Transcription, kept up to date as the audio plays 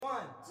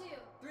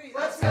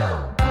Hey,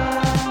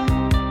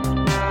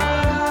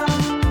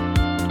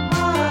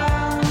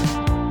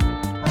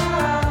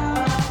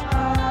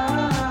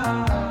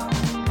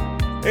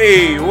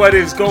 what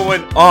is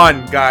going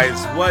on,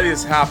 guys? What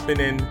is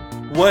happening?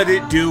 What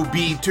it do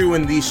be to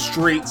in these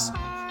streets?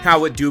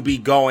 How it do be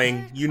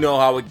going? You know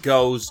how it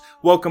goes.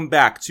 Welcome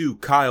back to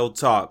Kyle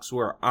Talks,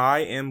 where I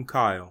am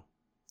Kyle,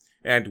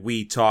 and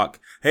we talk.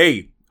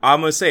 Hey, I'm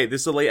gonna say, this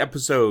is a late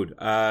episode.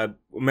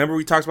 Remember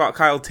we talked about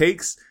Kyle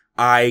Takes?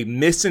 I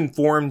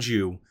misinformed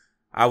you.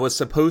 I was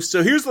supposed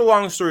to... Here's the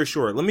long story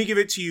short. Let me give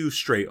it to you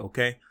straight,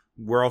 okay?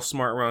 We're all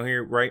smart around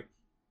here, right?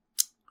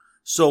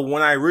 So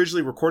when I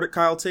originally recorded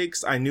Kyle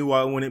Takes, I knew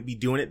I wouldn't be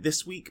doing it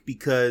this week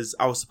because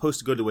I was supposed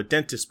to go to a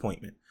dentist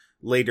appointment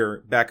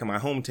later back in my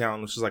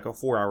hometown, which is like a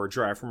 4-hour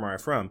drive from where I'm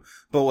from.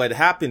 But what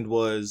happened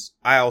was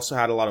I also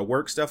had a lot of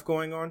work stuff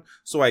going on,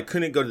 so I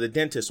couldn't go to the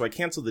dentist. So I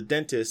canceled the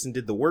dentist and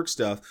did the work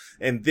stuff.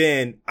 And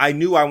then I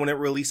knew I wouldn't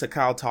release a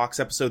Kyle Talks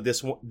episode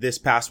this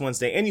past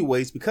Wednesday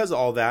anyways because of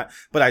all that.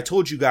 But I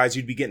told you guys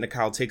you'd be getting a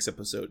Kyle Takes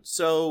episode.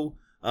 So,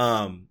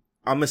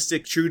 I'm gonna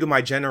stick true to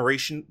my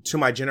generation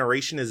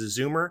as a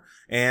Zoomer,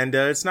 and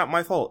it's not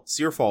my fault. It's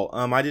your fault.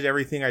 I did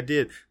everything I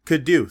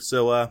could do.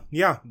 So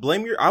yeah,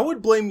 I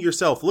would blame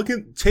yourself.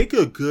 Take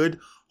a good,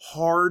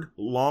 hard,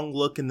 long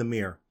look in the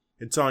mirror.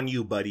 It's on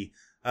you, buddy.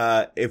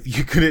 If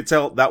you couldn't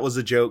tell, that was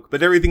a joke,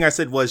 but everything I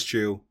said was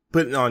true.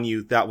 Putting on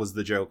you, that was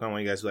the joke. I don't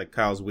want you guys to be like,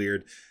 Kyle's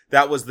weird.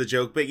 That was the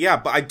joke. But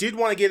yeah, I did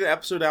want to get an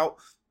episode out.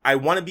 I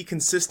want to be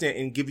consistent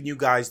in giving you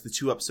guys the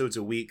 2 episodes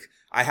a week.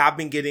 I have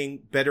been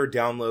getting better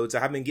downloads.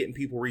 I have been getting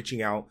people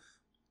reaching out.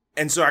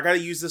 And so I got to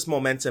use this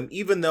momentum.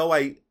 Even though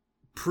I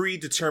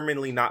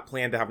predeterminedly not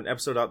plan to have an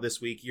episode out this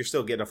week, you're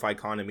still getting a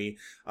Ficonomy.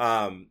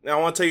 And I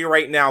want to tell you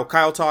right now,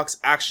 Kyle Talks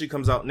actually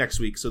comes out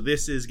next week. So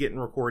this is getting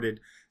recorded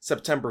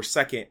September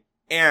 2nd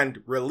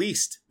and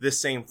released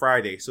this same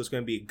Friday. So it's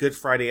going to be a Good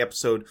Friday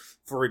episode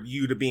for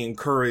you to be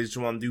encouraged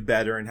and want to do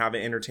better and have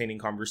an entertaining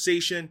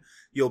conversation.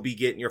 You'll be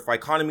getting your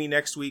Ficonomy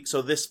next week.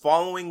 So this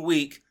following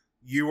week,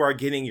 you are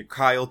getting your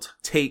Kyle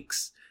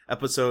Takes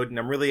episode, and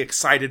I'm really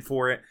excited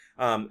for it.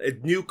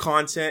 New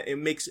content.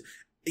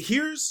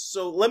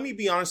 So let me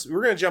be honest.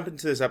 We're going to jump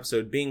into this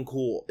episode. Being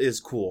cool is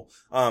cool.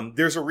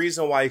 There's a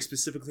reason why I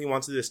specifically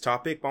wanted this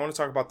topic, but I want to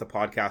talk about the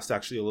podcast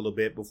actually a little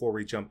bit before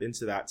we jump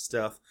into that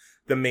stuff.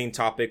 The main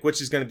topic,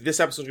 which is this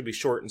episode is going to be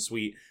short and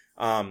sweet.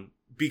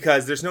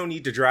 Because there's no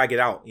need to drag it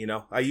out. You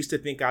know, I used to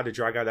think I had to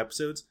drag out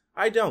episodes.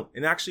 I don't.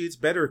 And actually, it's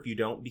better if you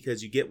don't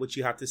because you get what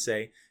you have to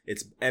say.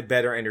 It's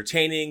better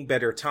entertaining,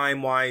 better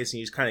time-wise, and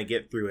you just kind of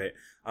get through it.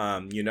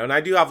 And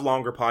I do have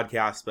longer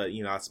podcasts, but,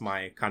 that's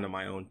my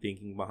own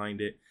thinking behind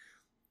it.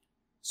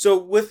 So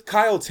with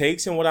Kyle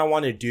Takes and what I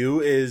want to do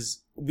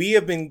is we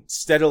have been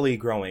steadily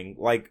growing.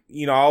 Like,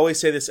 I always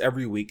say this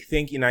every week.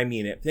 And I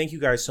mean it. Thank you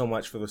guys so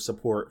much for the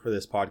support for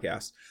this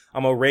podcast.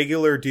 I'm a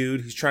regular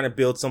dude who's trying to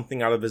build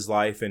something out of his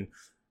life, and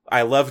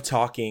I love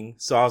talking.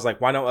 So I was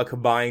like, why don't I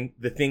combine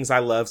the things I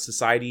love,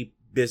 society,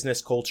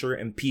 business, culture,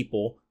 and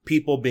people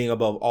being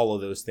above all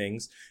of those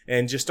things,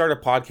 and just start a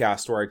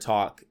podcast where I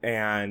talk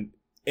and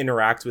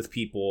interact with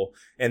people.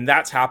 And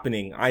that's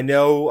happening. I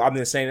know I've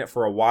been saying it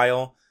for a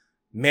while.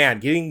 Man,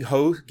 getting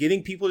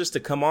people just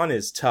to come on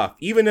is tough.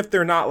 Even if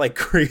they're not like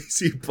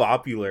crazy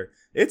popular,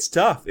 it's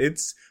tough.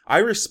 I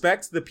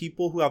respect the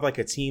people who have like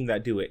a team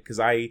that do it, because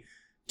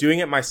doing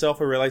it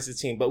myself, I realize it's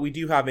a team, but we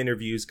do have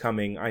interviews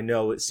coming. I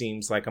know it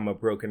seems like I'm a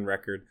broken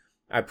record.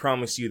 I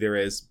promise you there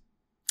is.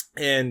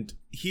 And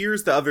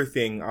here's the other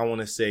thing I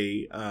want to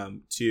say,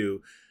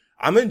 too.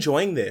 I'm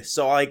enjoying this.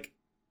 So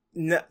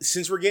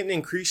since we're getting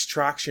increased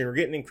traction, we're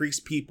getting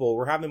increased people,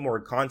 we're having more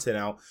content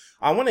out,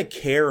 I want to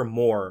care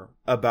more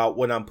about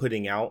what I'm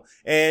putting out.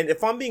 And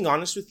if I'm being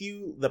honest with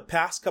you, the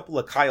past couple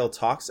of Kyle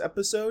Talks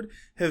episode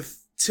have,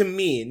 to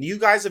me, and you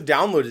guys have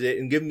downloaded it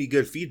and given me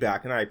good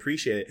feedback, and I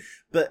appreciate it.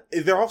 But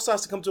there also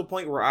has to come to a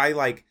point where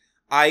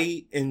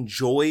I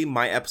enjoy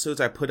my episodes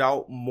I put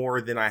out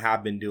more than I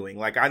have been doing.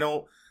 I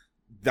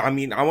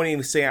wouldn't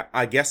even say,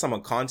 I guess I'm a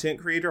content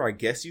creator. I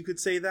guess you could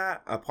say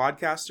that, a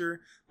podcaster,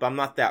 but I'm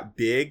not that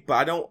big.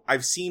 But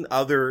I've seen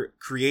other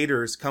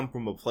creators come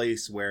from a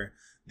place where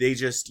they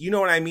just, you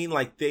know what I mean?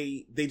 Like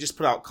they just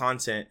put out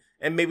content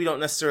and maybe don't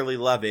necessarily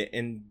love it.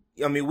 And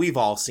we've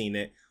all seen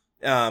it.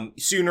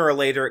 Sooner or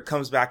later it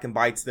comes back and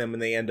bites them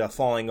and they end up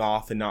falling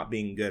off and not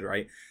being good,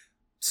 right?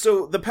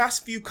 So the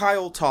past few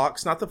Kyle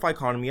Talks, not the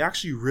Ficonomy, I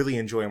actually really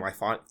enjoy my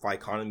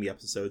Ficonomy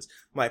episodes.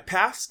 My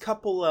past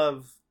couple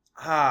of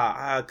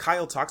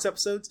Kyle Talks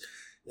episodes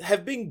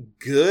have been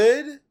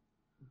good,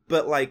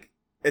 but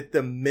at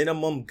the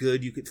minimum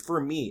good you could,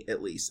 for me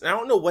at least. And I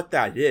don't know what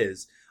that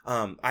is.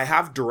 I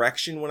have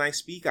direction when I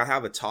speak. I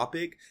have a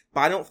topic,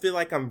 but I don't feel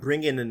like I'm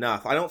bringing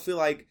enough. I don't feel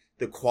like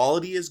the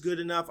quality is good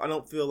enough. I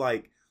don't feel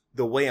like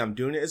the way I'm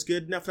doing it is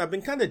good enough. And I've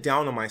been kind of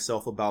down on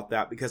myself about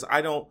that because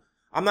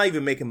I'm not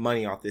even making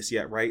money off this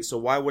yet, right? So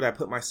why would I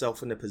put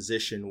myself in a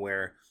position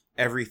where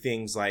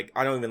everything's like,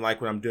 I don't even like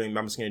what I'm doing, but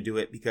I'm just going to do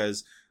it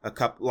because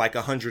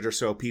 100 or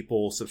so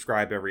people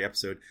subscribe every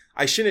episode.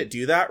 I shouldn't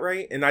do that,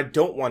 right? And I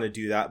don't want to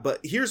do that. But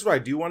here's what I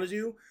do want to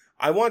do.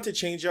 I want to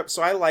change up.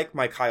 So I like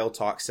my Kyle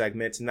Talk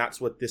segments, and that's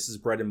what this is,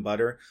 bread and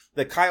butter.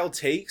 The Kyle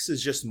Takes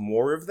is just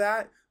more of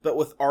that, but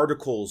with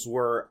articles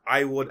where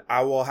I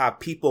will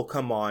have people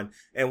come on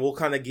and we'll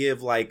kind of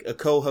give like a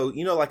co-host,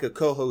 like a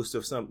co-host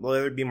of some,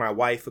 whether it be my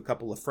wife, a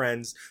couple of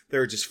friends,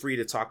 they're just free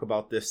to talk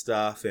about this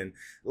stuff. And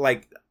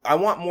like, I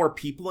want more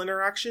people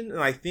interaction. And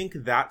I think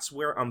that's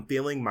where I'm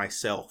feeling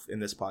myself in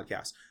this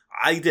podcast.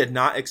 I did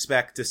not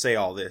expect to say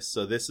all this.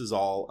 So this is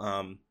all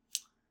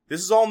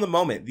in the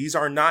moment. These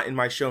are not in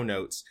my show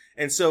notes.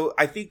 And so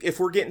I think if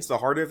we're getting to the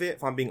heart of it,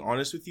 if I'm being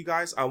honest with you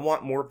guys, I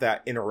want more of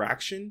that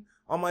interaction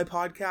on my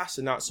podcast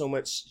and not so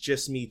much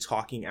just me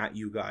talking at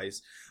you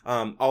guys.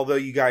 Although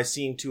you guys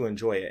seem to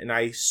enjoy it and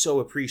I so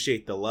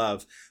appreciate the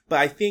love, but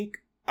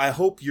I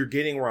hope you're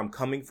getting where I'm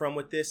coming from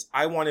with this.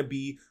 I want to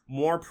be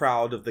more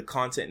proud of the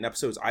content and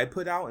episodes I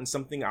put out, and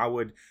something I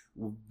would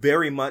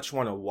very much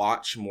want to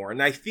watch more.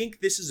 And I think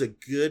this is a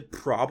good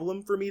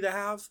problem for me to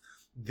have.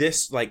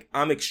 This, like,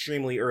 I'm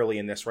extremely early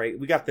in this, right?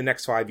 We got the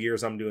next 5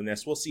 years I'm doing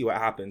this. We'll see what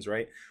happens,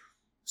 right?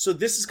 So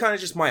this is kind of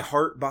just my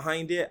heart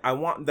behind it. I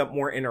want that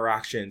more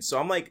interaction. So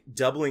I'm like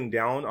doubling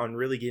down on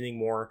really getting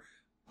more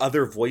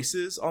other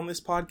voices on this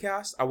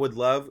podcast. I would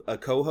love a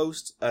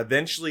co-host.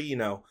 Eventually,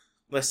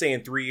 let's say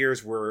in 3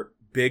 years we're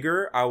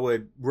bigger.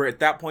 We're at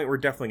that point, we're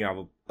definitely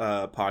gonna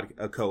have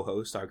a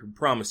co-host. I can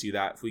promise you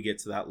that if we get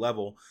to that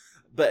level.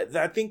 But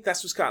I think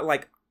that's just kind of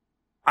like,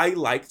 I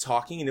like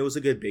talking and it was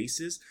a good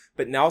basis,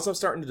 but now as I'm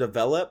starting to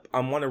develop,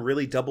 I want to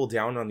really double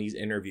down on these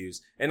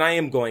interviews, and I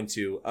am going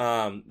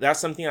to. That's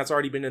something that's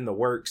already been in the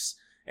works,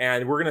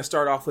 and we're going to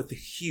start off with a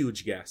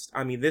huge guest.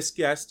 I mean, this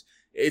guest,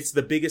 it's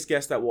the biggest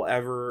guest that we'll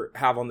ever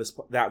have on this,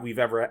 that we've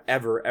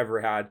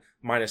ever had,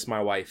 minus my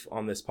wife,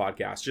 on this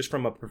podcast, just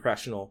from a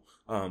professional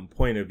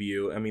point of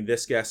view. I mean,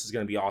 this guest is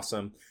going to be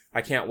awesome.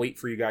 I can't wait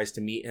for you guys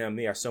to meet him.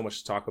 He has so much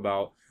to talk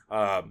about.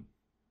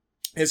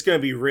 It's going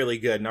to be really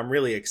good, and I'm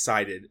really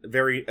excited.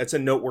 It's a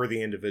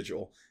noteworthy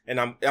individual, and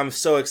I'm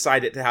so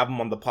excited to have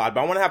him on the pod.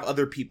 But I want to have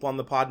other people on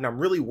the pod, and I'm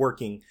really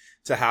working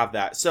to have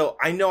that. So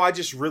I know I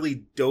just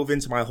really dove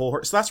into my whole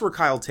heart. So that's where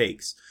Kyle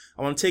Takes.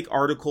 I want to take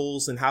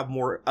articles and have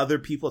more other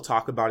people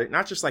talk about it,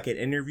 not just like an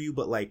interview,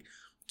 but like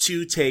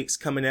 2 takes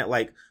coming at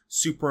like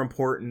super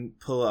important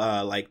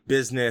like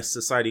business,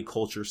 society,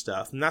 culture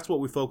stuff, and that's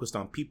what we focused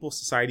on: people,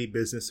 society,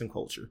 business, and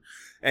culture.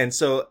 And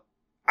so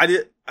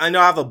I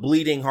know I have a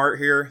bleeding heart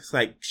here. It's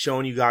like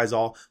showing you guys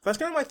all. But that's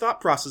kind of my thought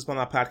process on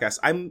that podcast.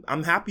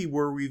 I'm happy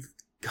where we've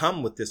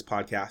come with this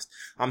podcast.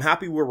 I'm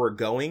happy where we're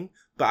going,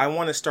 but I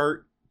want to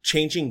start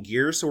changing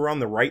gears so we're on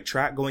the right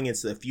track going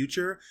into the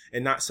future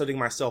and not setting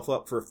myself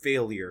up for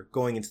failure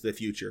going into the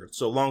future.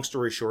 So long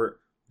story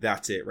short,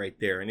 that's it right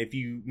there. And if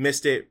you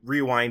missed it,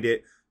 rewind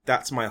it.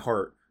 That's my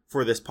heart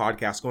for this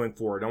podcast going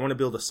forward. I want to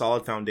build a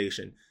solid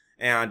foundation.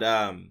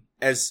 And,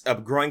 as a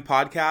growing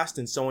podcast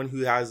and someone who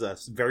has a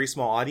very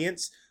small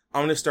audience, I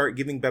want to start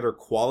giving better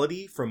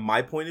quality from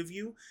my point of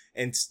view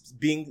and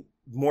being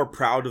more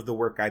proud of the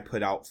work I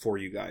put out for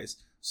you guys.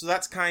 So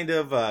that's kind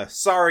of,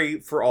 sorry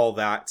for all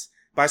that,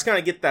 but I just kind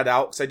of get that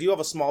out because I do have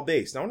a small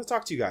base. And I want to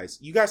talk to you guys.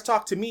 You guys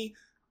talk to me.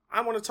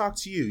 I want to talk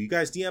to you. You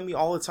guys DM me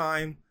all the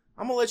time.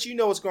 I'm going to let you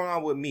know what's going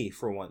on with me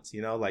for once,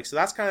 so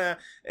that's kind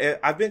of,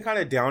 I've been kind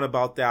of down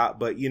about that,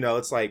 but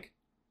it's like,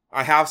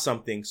 I have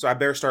something, so I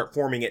better start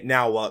forming it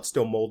now while it's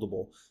still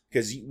moldable.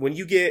 Because when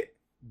you get,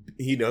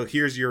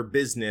 here's your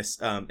business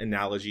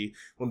analogy.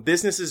 When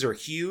businesses are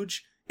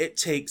huge, it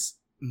takes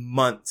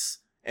months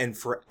and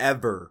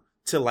forever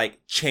to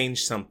like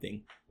change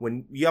something.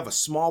 When you have a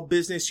small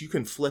business, you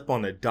can flip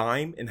on a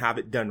dime and have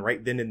it done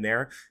right then and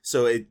there.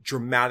 So it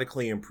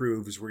dramatically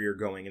improves where you're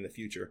going in the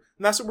future.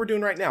 And that's what we're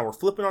doing right now. We're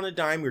flipping on a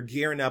dime. We're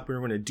gearing up. We're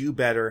going to do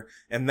better.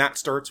 And that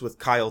starts with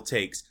Kyle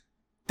Takes.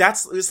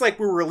 It's like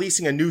we're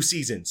releasing a new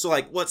season. So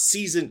like what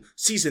season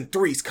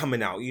 3's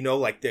coming out,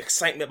 like the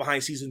excitement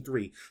behind season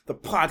 3, the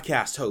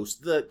podcast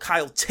host, the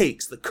Kyle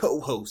Takes, the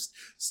co-host,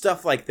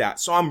 stuff like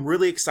that. So I'm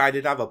really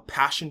excited. I have a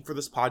passion for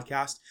this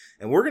podcast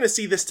and we're going to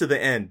see this to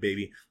the end,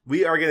 baby.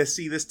 We are going to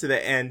see this to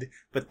the end,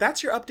 but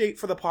that's your update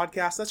for the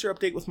podcast. That's your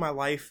update with my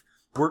life.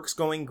 Work's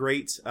going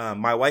great.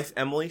 My wife,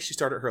 Emily, she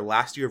started her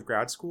last year of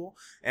grad school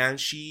and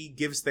she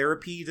gives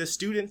therapy to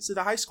students at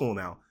the high school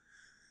now.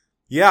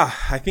 Yeah,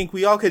 I think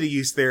we all could have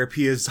used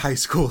therapy as high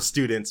school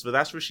students, but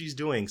that's what she's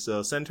doing.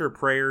 So send her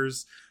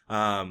prayers.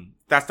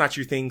 That's not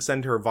your thing.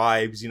 Send her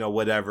vibes,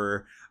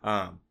 whatever.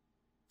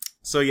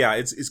 So yeah,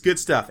 it's good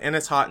stuff. And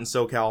it's hot in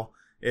SoCal.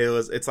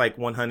 It's like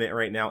 100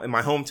 right now. In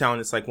my hometown,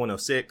 it's like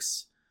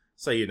 106.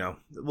 So, a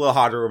little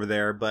hotter over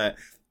there, but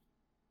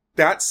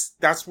that's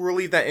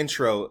really that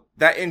intro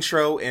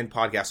and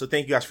podcast. So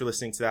thank you guys for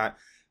listening to that.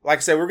 Like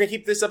I said, we're going to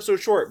keep this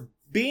episode short.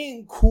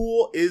 Being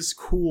cool is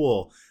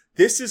cool.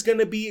 This is going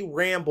to be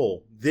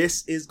ramble.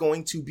 This is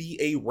going to be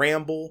a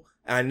ramble.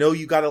 And I know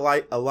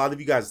a lot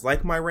of you guys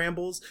like my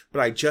rambles,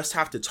 but I just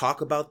have to talk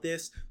about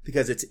this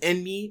because it's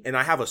in me and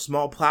I have a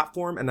small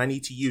platform and I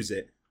need to use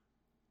it.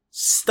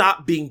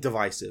 Stop being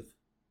divisive.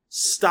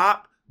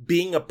 Stop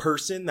being a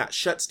person that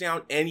shuts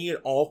down any and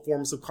all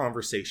forms of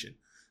conversation.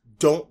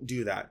 Don't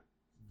do that.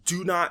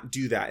 Do not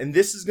do that. And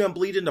this is going to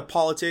bleed into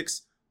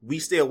politics. We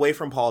stay away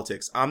from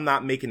politics. I'm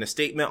not making a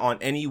statement on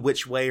any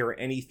which way or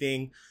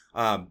anything.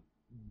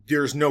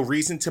 There's no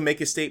reason to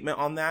make a statement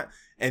on that.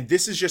 And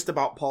this is just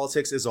about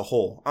politics as a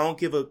whole. I don't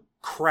give a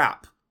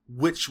crap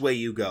which way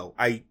you go.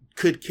 I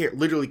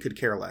literally could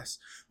care less.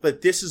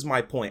 But this is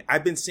my point.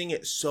 I've been seeing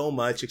it so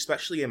much,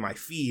 especially in my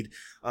feed.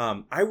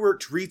 I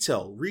worked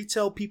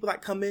retail people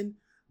that come in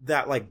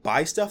that like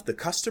buy stuff, the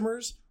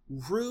customers,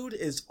 rude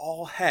as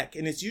all heck.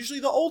 And it's usually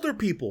the older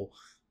people,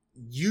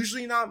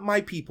 usually not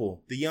my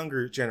people, the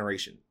younger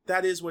generation.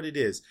 That is what it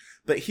is.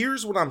 But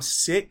here's what I'm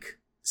sick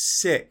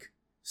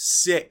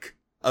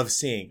of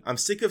seeing. I'm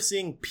sick of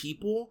seeing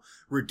people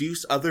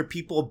reduce other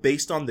people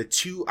based on the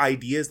two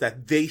ideas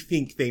that they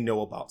think they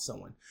know about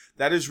someone.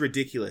 That is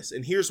ridiculous.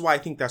 And here's why I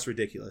think that's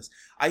ridiculous.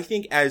 I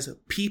think as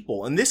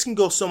people, and this can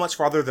go so much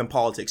farther than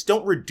politics,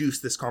 don't reduce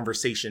this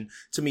conversation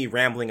to me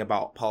rambling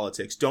about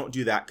politics. Don't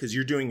do that, because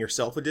you're doing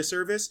yourself a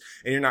disservice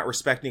and you're not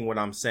respecting what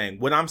I'm saying.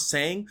 What I'm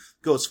saying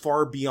goes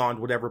far beyond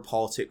whatever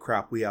politic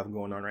crap we have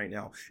going on right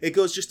now. It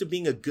goes just to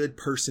being a good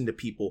person to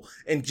people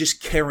and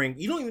just caring.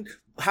 You don't even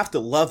have to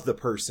love the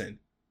person.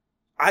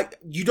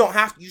 You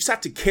just have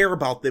to care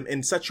about them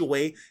in such a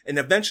way, and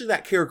eventually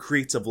that care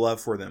creates of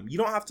love for them. You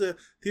don't have to,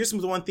 here's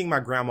the one thing my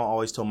grandma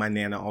always told, my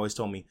Nana always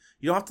told me,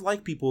 you don't have to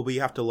like people, but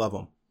you have to love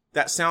them.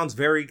 That sounds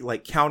very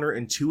like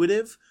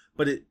counterintuitive,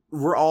 but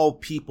we're all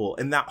people,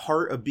 and that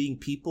heart of being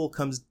people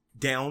comes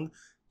down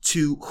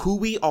to who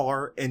we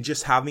are and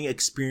just having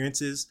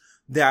experiences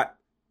that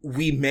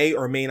we may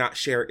or may not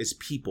share as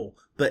people,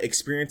 but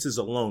experiences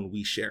alone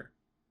we share.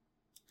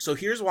 So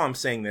here's why I'm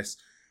saying this.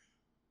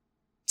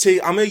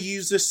 I'm going to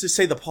use this to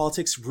say the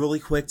politics really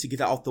quick to get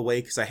that out the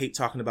way, because I hate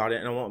talking about it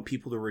and I want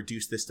people to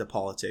reduce this to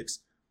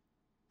politics.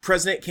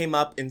 President came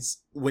up, and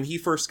when he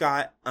first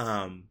got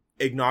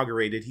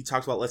inaugurated, he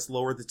talked about, let's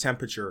lower the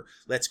temperature,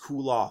 let's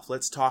cool off,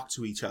 let's talk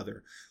to each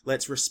other,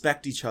 let's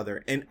respect each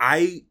other. And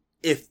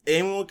if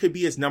anyone could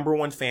be his number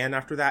one fan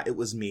after that, it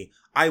was me.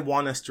 I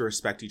want us to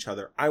respect each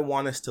other. I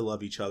want us to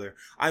love each other.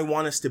 I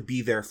want us to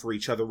be there for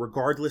each other,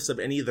 regardless of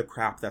any of the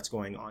crap that's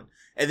going on.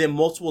 And then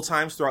multiple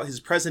times throughout his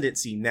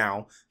presidency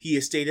now, he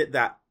has stated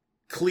that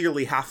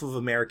clearly half of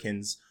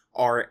Americans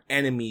are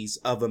enemies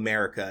of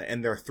America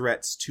and they're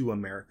threats to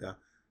America.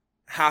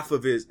 Half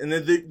of his, and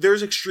then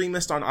there's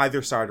extremists on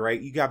either side, right?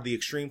 You got the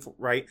extreme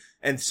right.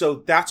 And so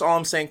that's all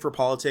I'm saying for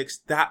politics.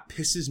 That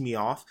pisses me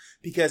off,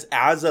 because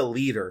as a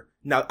leader,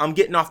 now I'm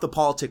getting off the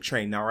politic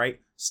train now, right?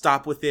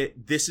 Stop with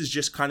it. This is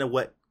just kind of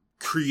what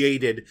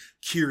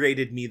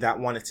curated me that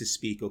wanted to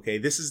speak. Okay.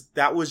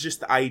 That was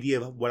just the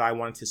idea of what I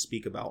wanted to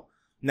speak about.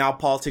 Now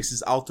politics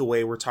is out the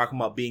way. We're talking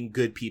about being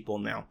good people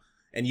now,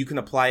 and you can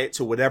apply it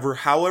to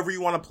however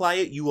you want to apply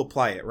it, you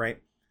apply it,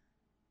 right?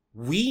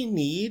 We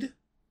need,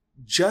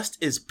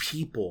 just as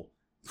people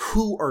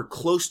who are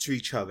close to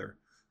each other,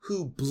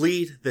 who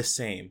bleed the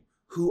same,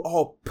 who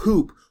all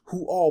poop,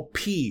 who all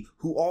pee,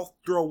 who all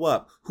throw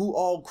up, who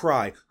all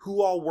cry,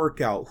 who all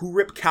work out, who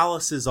rip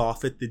calluses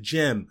off at the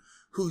gym,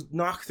 who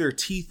knock their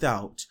teeth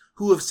out,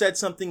 who have said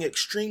something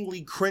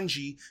extremely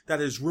cringy that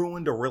has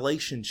ruined a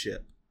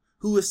relationship,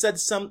 who has said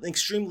something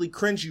extremely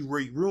cringy where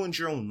you ruined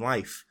your own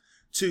life,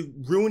 to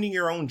ruining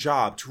your own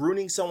job, to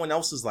ruining someone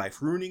else's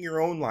life, ruining your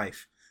own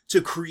life,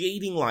 to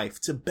creating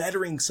life, to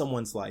bettering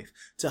someone's life,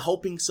 to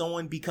helping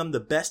someone become the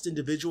best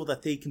individual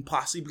that they can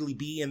possibly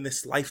be in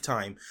this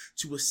lifetime,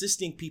 to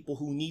assisting people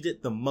who need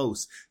it the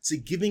most, to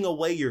giving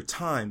away your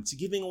time, to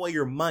giving away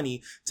your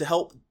money to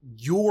help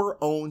your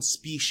own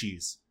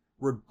species,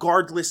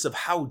 regardless of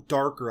how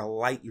dark or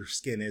light your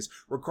skin is,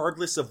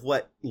 regardless of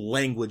what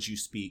language you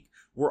speak.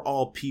 We're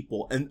all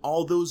people, and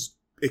all those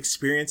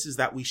experiences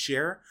that we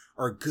share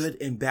are good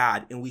and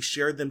bad, and we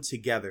share them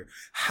together.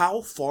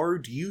 How far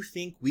do you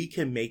think we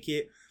can make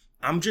it?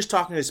 I'm just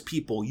talking as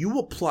people.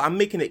 I'm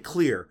making it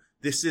clear.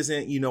 This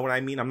isn't, you know what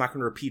I mean? I'm not going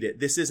to repeat it.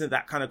 This isn't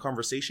that kind of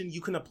conversation.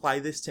 You can apply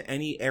this to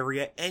any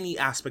area, any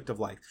aspect of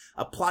life.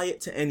 Apply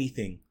it to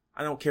anything.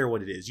 I don't care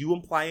what it is. You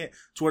apply it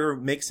to whatever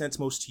makes sense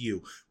most to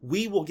you.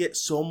 We will get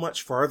so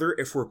much farther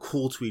if we're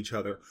cool to each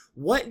other.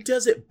 What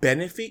does it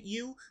benefit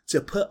you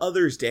to put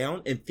others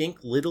down and think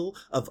little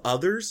of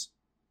others?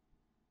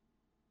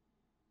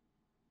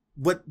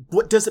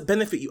 What does it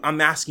benefit you?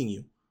 I'm asking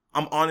you.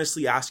 I'm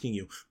honestly asking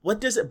you.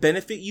 What does it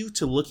benefit you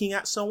to looking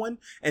at someone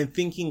and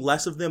thinking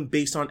less of them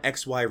based on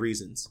XY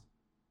reasons?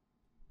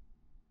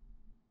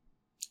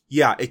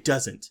 Yeah, it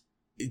doesn't.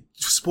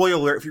 Spoiler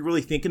alert, if you're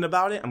really thinking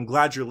about it, I'm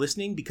glad you're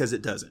listening, because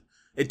it doesn't.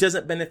 It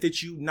doesn't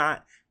benefit you,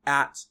 not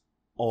at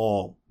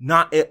all.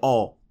 Not at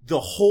all.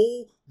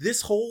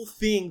 This whole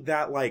thing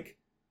that like,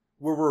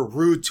 where we're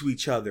rude to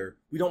each other,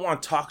 we don't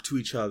want to talk to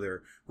each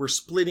other, we're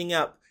splitting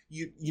up,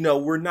 we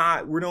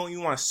don't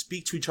even want to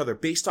speak to each other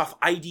based off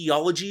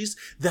ideologies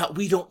that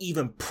we don't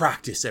even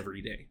practice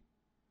every day.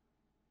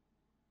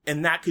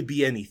 And that could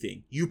be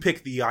anything. You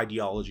pick the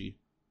ideology,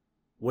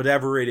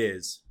 whatever it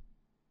is.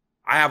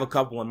 I have a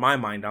couple in my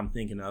mind I'm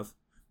thinking of.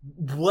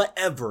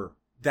 Whatever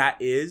that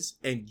is,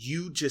 and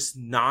you just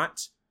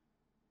not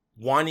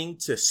wanting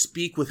to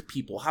speak with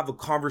people, have a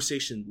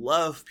conversation,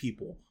 love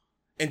people,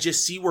 and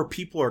just see where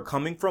people are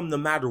coming from, no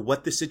matter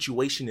what the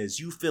situation is.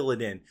 You fill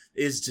it in.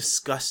 It is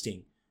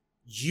disgusting.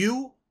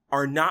 You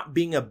are not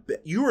being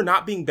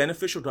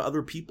beneficial to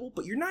other people,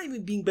 but you're not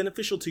even being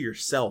beneficial to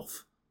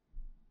yourself.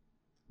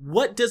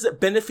 What does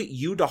it benefit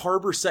you to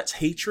harbor such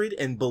hatred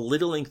and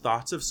belittling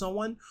thoughts of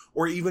someone,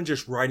 or even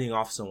just writing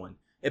off someone?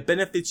 It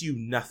benefits you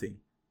nothing.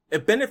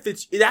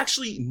 It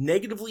actually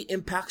negatively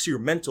impacts your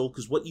mental,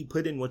 because what you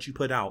put in, what you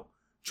put out.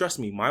 Trust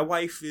me, my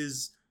wife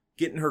is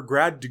getting her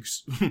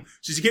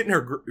she's getting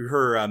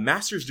her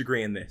master's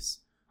degree in this.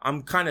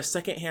 I'm kind of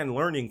secondhand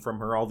learning from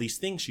her all these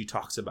things she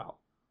talks about,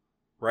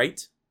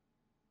 right?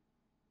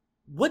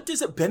 What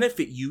does it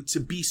benefit you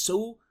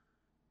to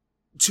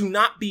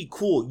not be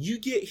cool?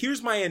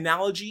 Here's my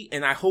analogy,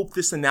 and I hope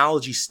this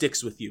analogy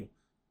sticks with you.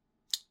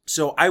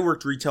 So I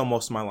worked retail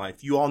most of my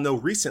life. You all know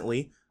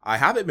recently, I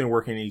haven't been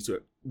working in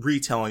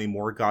retail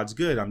anymore. God's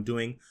good. I'm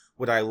doing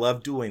what I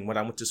love doing, what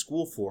I went to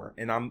school for.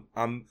 And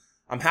I'm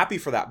happy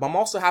for that. But I'm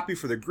also happy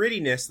for the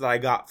grittiness that I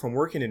got from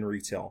working in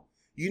retail.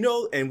 You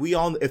know, and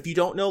if you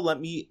don't know, let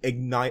me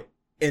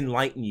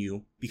enlighten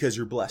you, because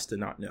you're blessed to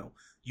not know.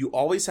 You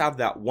always have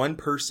that one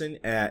person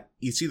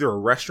it's either a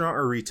restaurant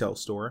or a retail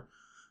store,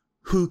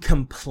 who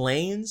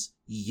complains,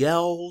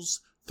 yells,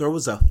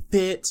 throws a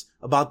fit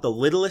about the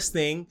littlest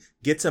thing,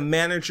 gets a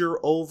manager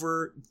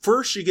over.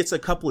 First, she gets a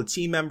couple of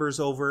team members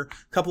over,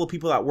 a couple of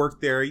people that work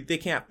there. They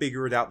can't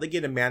figure it out. They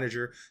get a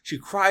manager. She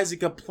cries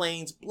and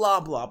complains, blah,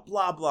 blah,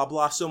 blah, blah,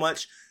 blah, so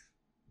much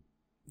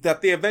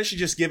that they eventually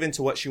just give in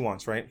to what she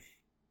wants, right?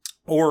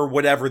 Or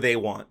whatever they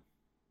want.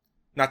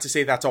 Not to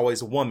say that's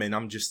always a woman.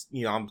 I'm just,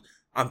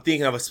 I'm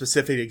thinking of a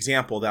specific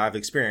example that I've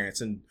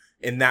experienced, and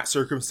in that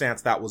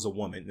circumstance, that was a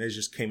woman. It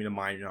just came to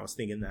mind, and I was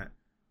thinking that.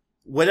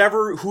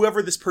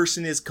 Whoever this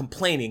person is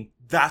complaining,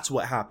 that's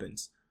what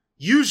happens.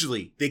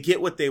 Usually, they get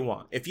what they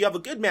want. If you have a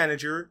good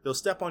manager,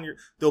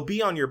 they'll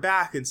be on your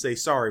back and say,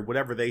 sorry,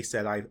 whatever they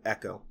said, I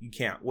echo. You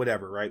can't,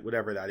 whatever, right?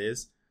 Whatever that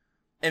is.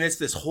 And it's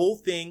this whole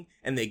thing,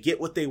 and they get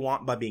what they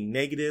want by being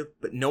negative,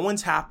 but no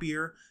one's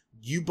happier.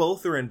 You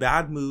both are in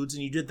bad moods,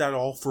 and you did that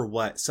all for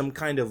what? Some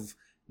kind of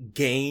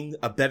gain,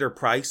 a better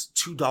price,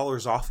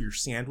 $2 off your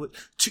sandwich,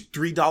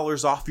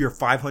 $3 off your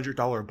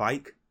 $500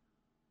 bike.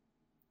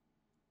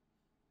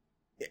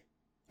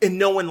 And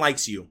no one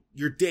likes you.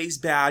 Your day's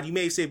bad. You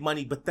may save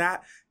money, but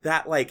that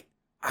like,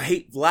 I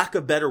hate, lack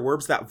of better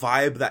words, that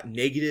vibe, that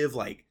negative,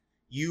 like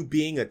you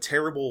being a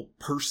terrible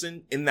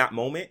person in that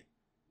moment.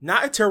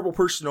 Not a terrible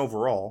person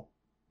overall.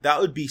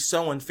 That would be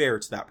so unfair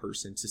to that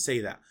person to say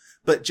that.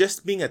 But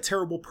just being a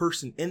terrible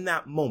person in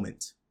that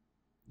moment,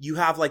 you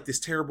have like this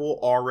terrible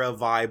aura,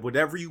 vibe,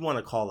 whatever you want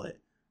to call it,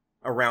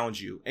 around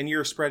you. And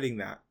you're spreading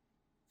that.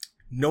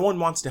 No one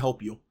wants to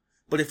help you.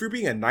 But if you're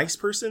being a nice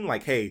person,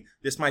 like, hey,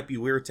 this might be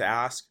weird to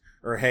ask,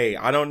 or hey,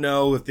 I don't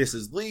know if this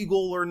is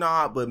legal or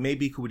not, but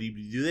maybe could we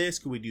do this?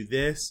 Could we do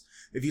this?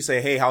 If you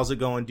say, hey, how's it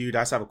going, dude?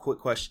 I just have a quick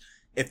question.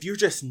 If you're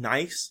just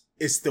nice,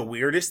 it's the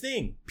weirdest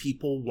thing.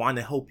 People want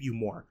to help you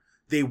more.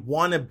 They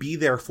want to be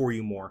there for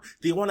you more.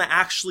 They want to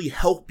actually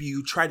help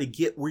you try to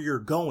get where you're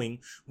going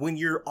when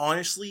you're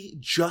honestly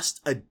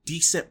just a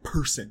decent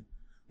person.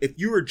 If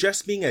you were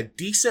just being a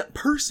decent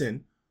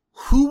person,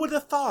 who would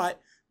have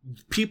thought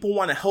people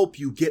want to help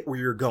you get where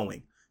you're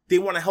going? They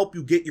want to help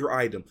you get your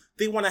item.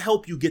 They want to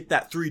help you get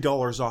that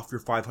 $3 off your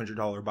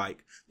 $500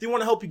 bike. They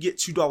want to help you get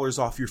 $2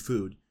 off your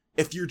food.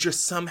 If you're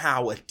just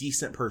somehow a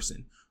decent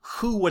person,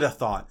 who would have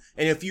thought?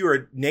 And if you're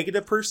a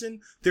negative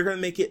person, they're going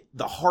to make it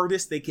the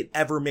hardest they could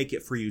ever make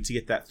it for you to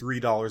get that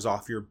 $3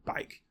 off your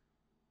bike.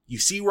 You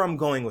see where I'm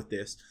going with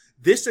this?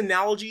 This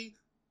analogy,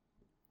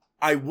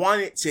 I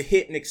want it to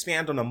hit and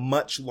expand on a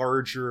much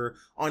larger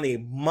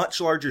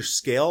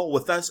scale,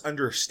 with us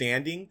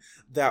understanding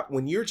that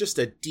when you're just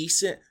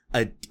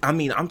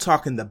I'm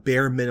talking the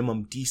bare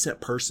minimum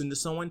decent person to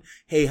someone.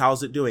 Hey,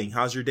 how's it doing?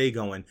 How's your day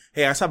going?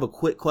 Hey, I just have a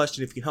quick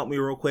question. If you can help me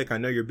real quick, I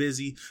know you're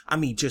busy.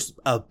 Just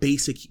a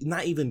basic,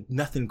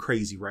 nothing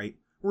crazy, right?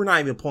 We're not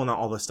even pulling out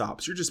all the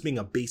stops. You're just being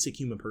a basic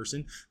human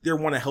person. They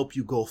want to help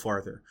you go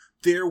farther.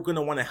 They're going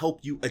to want to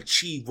help you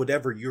achieve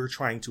whatever you're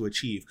trying to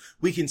achieve.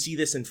 We can see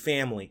this in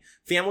family.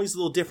 Family's a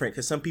little different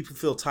because some people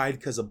feel tied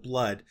because of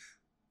blood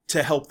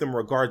to help them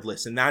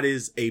regardless. And that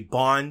is a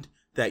bond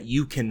that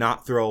you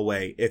cannot throw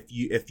away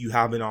if you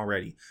haven't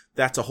already.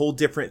 That's a whole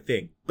different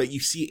thing. But you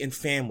see it in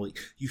family.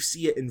 You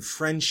see it in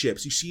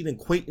friendships. You see it in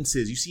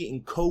acquaintances. You see it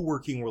in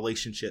co-working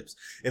relationships.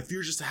 If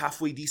you're just a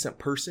halfway decent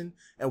person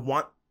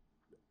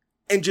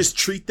and just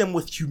treat them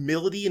with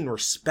humility and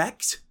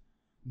respect,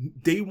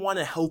 they want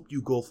to help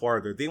you go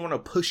farther. They want to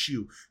push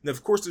you. And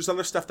of course, there's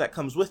other stuff that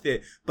comes with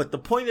it. But the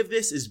point of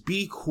this is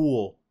be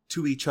cool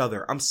to each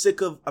other. I'm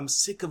sick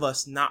of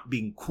us not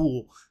being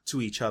cool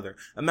to each other.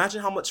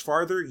 Imagine how much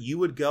farther you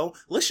would go.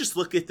 Let's just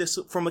look at this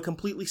from a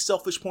completely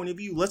selfish point of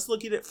view. Let's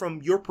look at it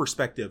from your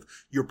perspective,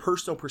 your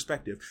personal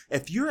perspective.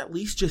 If you're at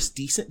least just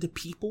decent to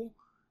people,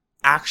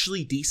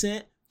 actually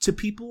decent, to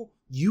people,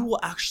 you will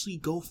actually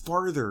go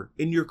farther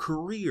in your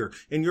career,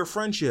 in your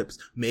friendships.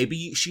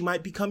 Maybe she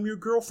might become your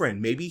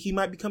girlfriend. Maybe he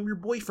might become your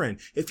boyfriend.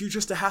 If you're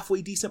just a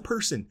halfway decent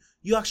person,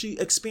 you actually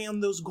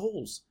expand those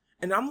goals.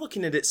 And I'm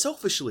looking at it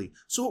selfishly.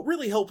 So it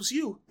really helps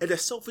you at a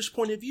selfish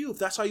point of view, if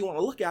that's how you want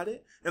to look at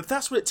it. And if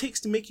that's what it takes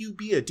to make you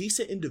be a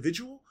decent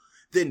individual,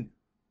 then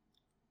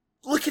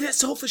look at it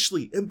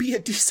selfishly and be a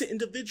decent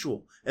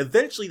individual.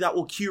 Eventually that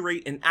will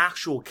curate an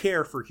actual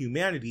care for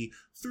humanity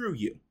through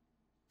you.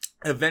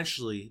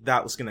 Eventually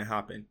that was going to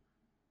happen.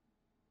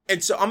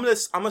 And so I'm going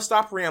to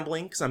stop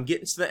rambling because I'm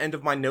getting to the end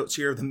of my notes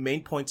here, the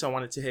main points I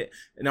wanted to hit.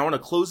 And I want to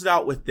close it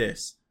out with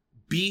this.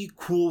 Be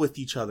cool with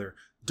each other.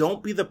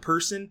 Don't be the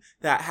person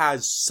that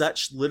has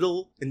such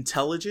little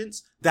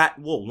intelligence that,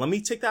 well, let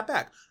me take that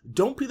back.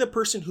 Don't be the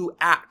person who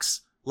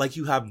acts like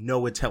you have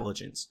no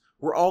intelligence.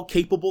 We're all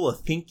capable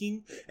of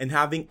thinking and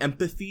having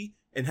empathy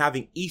and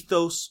having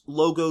ethos,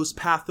 logos,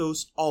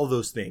 pathos, all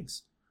those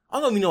things. I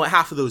don't even know what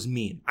half of those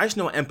mean. I just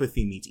know what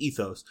empathy means,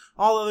 ethos.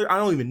 I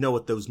don't even know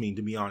what those mean,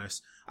 to be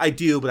honest. I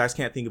do, but I just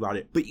can't think about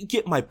it. But you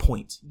get my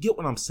point. You get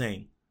what I'm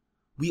saying.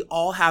 We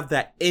all have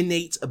that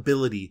innate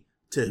ability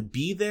to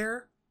be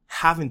there,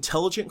 have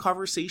intelligent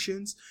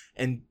conversations,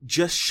 and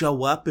just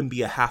show up and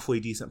be a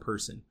halfway decent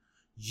person.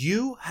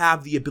 You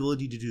have the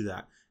ability to do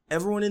that.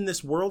 Everyone in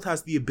this world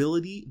has the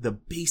ability, the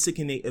basic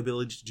innate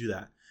ability to do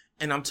that.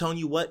 And I'm telling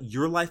you what,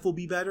 your life will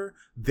be better.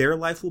 Their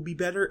life will be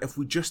better if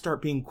we just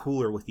start being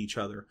cooler with each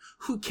other.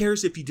 Who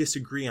cares if you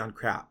disagree on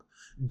crap?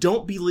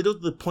 Don't belittle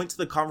the point of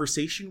the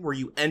conversation where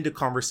you end a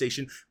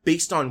conversation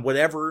based on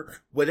whatever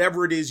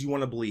it is you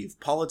want to believe.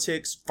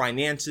 Politics,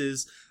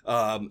 finances,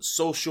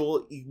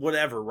 social,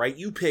 whatever, right?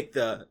 You pick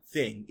the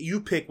thing.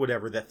 You pick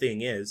whatever the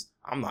thing is.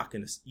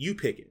 You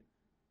pick it.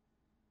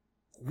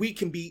 We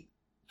can be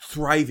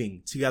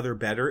thriving together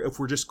better if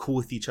we're just cool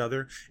with each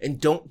other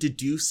and don't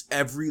deduce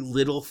every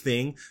little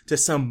thing to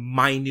some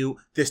minute,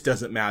 this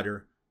doesn't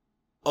matter.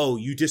 Oh,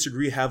 you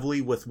disagree heavily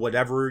with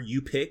whatever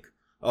you pick?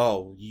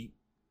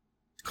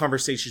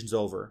 Conversation's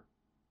over.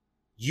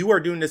 You are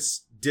doing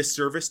this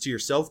disservice to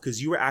yourself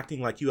because you are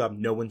acting like you have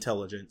no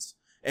intelligence.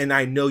 And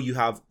I know you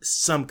have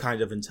some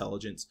kind of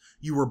intelligence.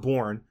 You were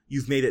born.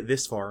 You've made it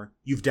this far.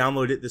 You've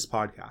downloaded this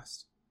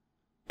podcast.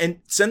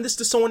 And send this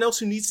to someone else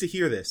who needs to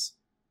hear this.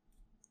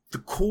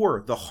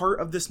 The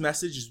heart of this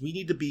message is we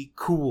need to be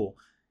cool.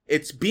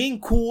 It's being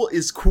cool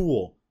is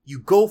cool. You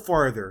go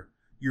farther.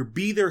 You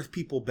be there with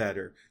people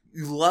better.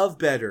 You love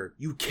better.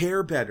 You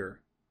care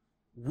better.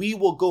 We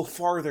will go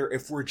farther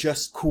if we're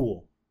just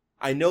cool.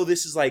 I know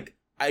this is like,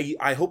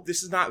 I hope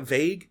this is not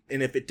vague.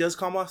 And if it does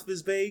come off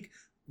as vague,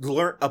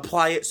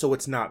 apply it so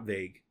it's not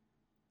vague.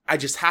 I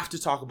just have to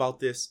talk about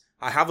this.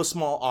 I have a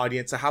small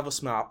audience. I have a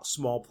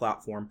small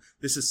platform.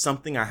 This is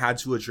something I had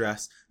to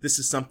address. This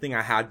is something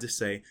I had to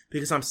say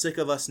because I'm sick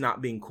of us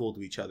not being cool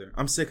to each other.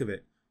 I'm sick of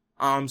it.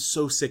 I'm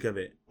so sick of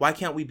it. Why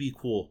can't we be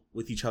cool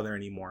with each other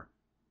anymore?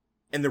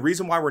 And the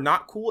reason why we're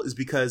not cool is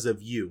because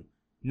of you.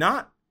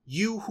 Not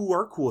you who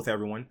are cool with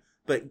everyone,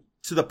 but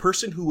to the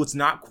person who was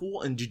not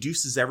cool and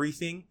deduces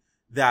everything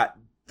that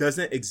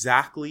doesn't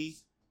exactly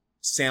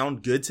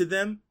sound good to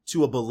them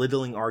to a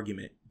belittling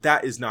argument.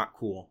 That is not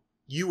cool.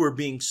 You were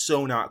being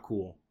so not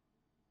cool.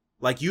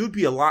 Like, you would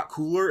be a lot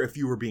cooler if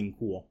you were being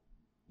cool.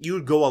 You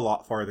would go a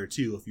lot farther,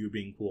 too, if you were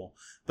being cool.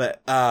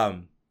 But,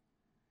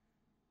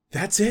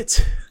 that's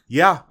it.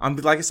 Yeah,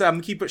 like I said, I'm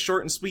gonna keep it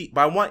short and sweet.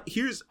 But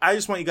I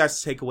just want you guys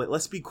to take away,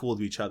 let's be cool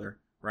to each other,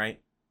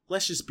 right?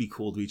 Let's just be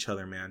cool to each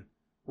other, man.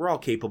 We're all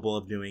capable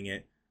of doing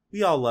it.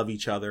 We all love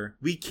each other.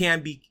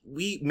 Maybe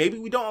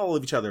we don't all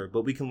love each other,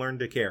 but we can learn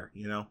to care,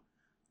 you know?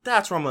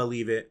 That's where I'm gonna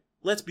leave it.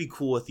 Let's be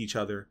cool with each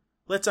other.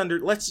 Let's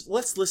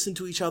listen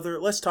to each other.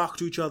 Let's talk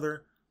to each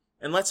other.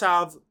 And let's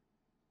have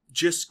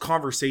just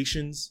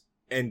conversations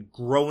and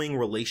growing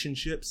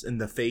relationships in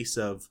the face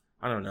of,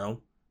 I don't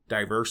know,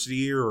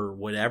 diversity or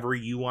whatever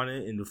you want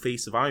it, in the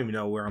face of, I don't even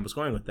know where I was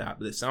going with that,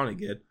 but it sounded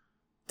good.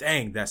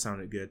 Dang, that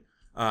sounded good.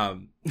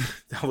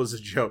 That was a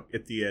joke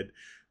at the end.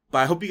 But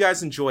I hope you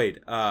guys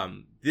enjoyed.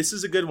 This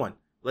is a good one.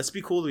 Let's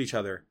be cool to each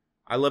other.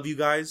 I love you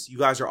guys. You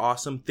guys are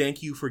awesome.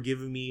 Thank you for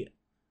giving me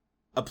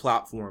a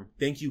platform.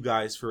 Thank you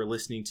guys for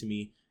listening to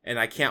me. And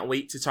I can't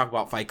wait to talk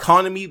about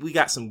Ficonomy. We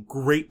got some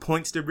great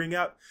points to bring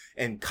up.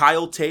 And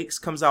Kyle Takes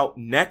comes out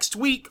next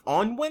week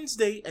on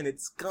Wednesday. And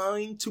it's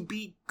going to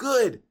be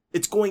good.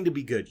 It's going to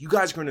be good. You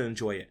guys are going to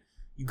enjoy it.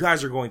 You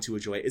guys are going to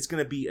enjoy it. It's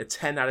going to be a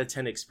 10 out of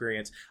 10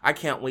 experience. I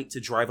can't wait to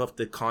drive up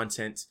the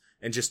content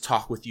and just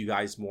talk with you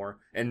guys more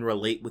and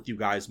relate with you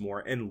guys more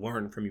and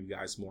learn from you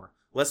guys more.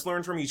 Let's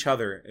learn from each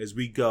other as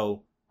we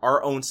go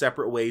our own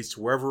separate ways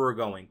to wherever we're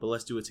going, but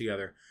let's do it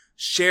together.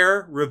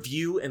 Share,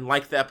 review, and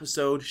like the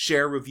episode.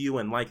 Share, review,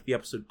 and like the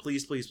episode.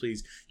 Please, please,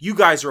 please. You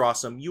guys are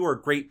awesome. You are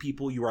great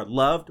people. You are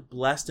loved,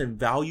 blessed, and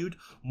valued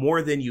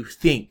more than you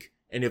think.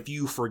 And if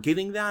you're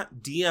forgetting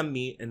that, DM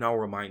me and I'll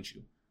remind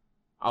you.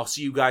 I'll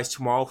see you guys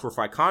tomorrow for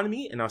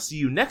Ficonomy, and I'll see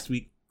you next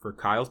week for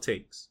Kyle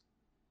Takes.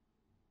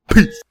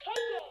 Peace.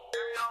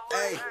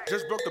 Hey. Ayy,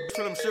 just broke the bitch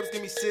when them strips,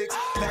 give me 6.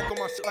 Back on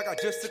my shit like I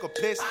just took a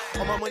piss.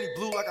 All my money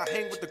blue like I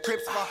hang with the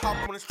Crips. If I hop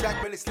on this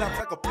track, man, it slaps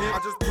like a pimp. I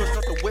just pushed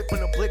up the whip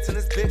and a blitz in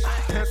this bitch.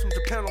 Pants from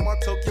Japan on my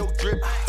Tokyo drip.